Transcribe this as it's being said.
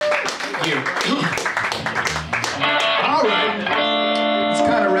you. All right. It's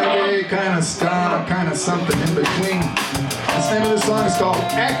kind of reggae, kind of ska, kind of something in between. The name of this song is called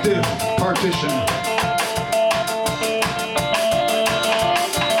Active Partition.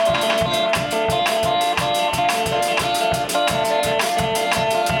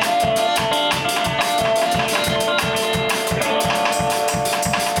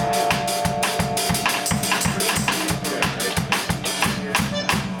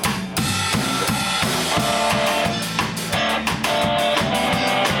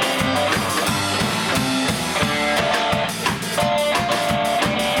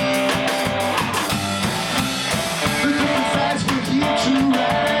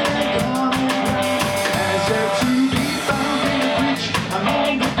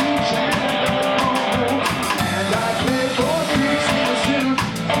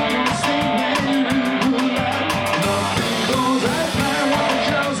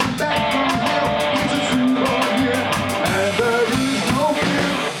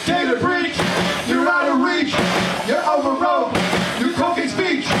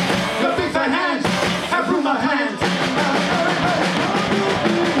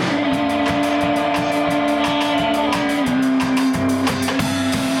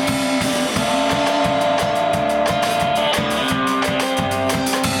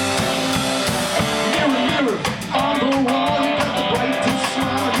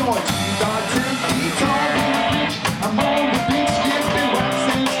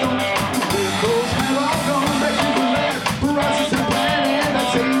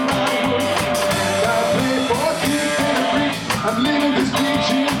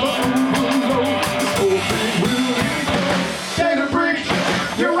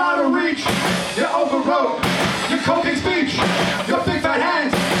 You cocaine speech, your big fat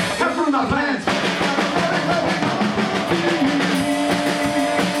hands have ruined my plans.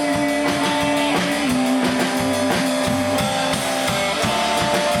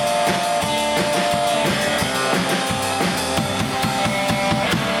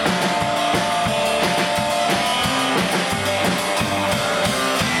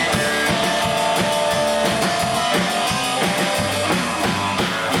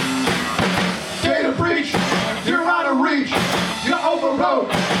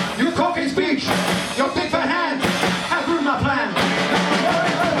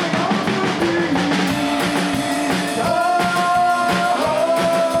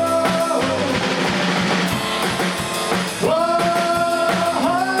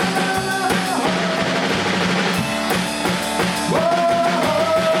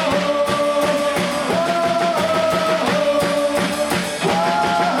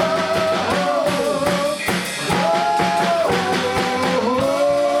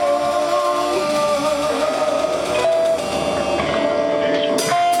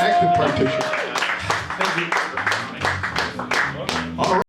 Partition.